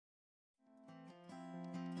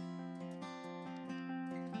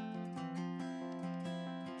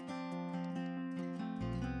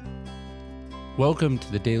Welcome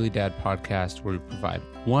to the Daily Dad Podcast, where we provide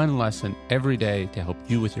one lesson every day to help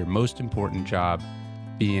you with your most important job,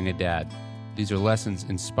 being a dad. These are lessons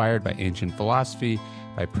inspired by ancient philosophy,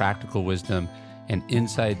 by practical wisdom, and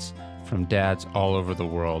insights from dads all over the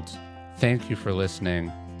world. Thank you for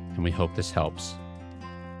listening, and we hope this helps.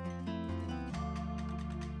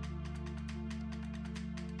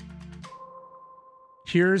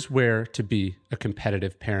 Here's where to be a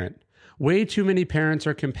competitive parent. Way too many parents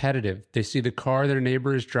are competitive. They see the car their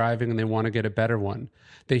neighbor is driving and they want to get a better one.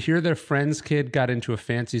 They hear their friend's kid got into a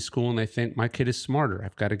fancy school and they think, my kid is smarter.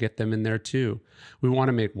 I've got to get them in there too. We want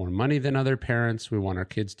to make more money than other parents. We want our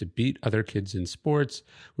kids to beat other kids in sports.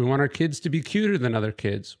 We want our kids to be cuter than other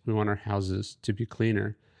kids. We want our houses to be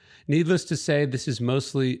cleaner. Needless to say, this is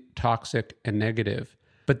mostly toxic and negative.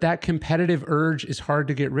 But that competitive urge is hard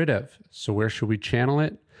to get rid of. So where should we channel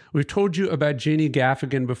it? We've told you about Jeannie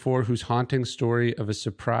Gaffigan before, whose haunting story of a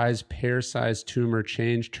surprise pear-sized tumor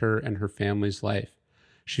changed her and her family's life.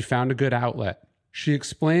 She found a good outlet. She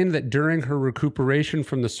explained that during her recuperation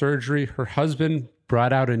from the surgery, her husband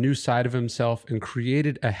brought out a new side of himself and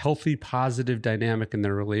created a healthy, positive dynamic in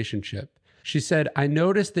their relationship. She said, I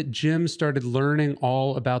noticed that Jim started learning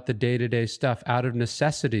all about the day-to-day stuff out of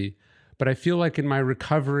necessity, but I feel like in my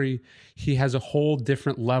recovery, he has a whole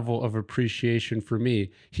different level of appreciation for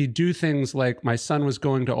me. He'd do things like my son was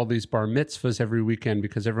going to all these bar mitzvahs every weekend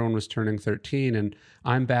because everyone was turning 13, and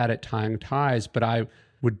I'm bad at tying ties, but I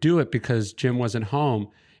would do it because Jim wasn't home.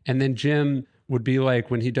 And then Jim would be like,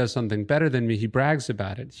 when he does something better than me, he brags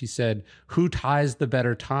about it. He said, who ties the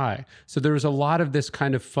better tie? So there was a lot of this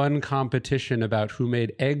kind of fun competition about who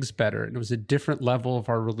made eggs better. And it was a different level of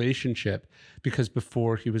our relationship because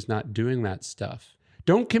before he was not doing that stuff.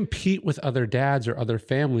 Don't compete with other dads or other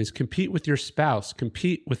families. Compete with your spouse.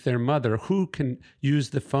 Compete with their mother. Who can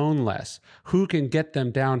use the phone less? Who can get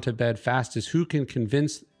them down to bed fastest? Who can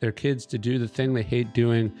convince their kids to do the thing they hate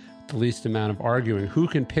doing, the least amount of arguing? Who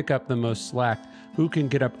can pick up the most slack? Who can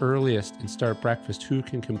get up earliest and start breakfast? Who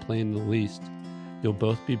can complain the least? You'll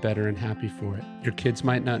both be better and happy for it. Your kids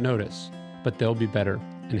might not notice, but they'll be better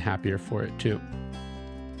and happier for it too.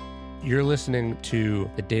 You're listening to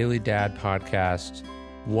the Daily Dad Podcast,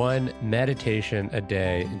 one meditation a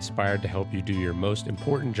day inspired to help you do your most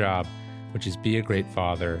important job, which is be a great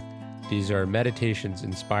father. These are meditations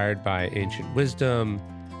inspired by ancient wisdom,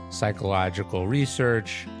 psychological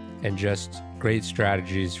research, and just great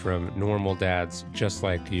strategies from normal dads just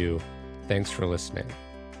like you. Thanks for listening.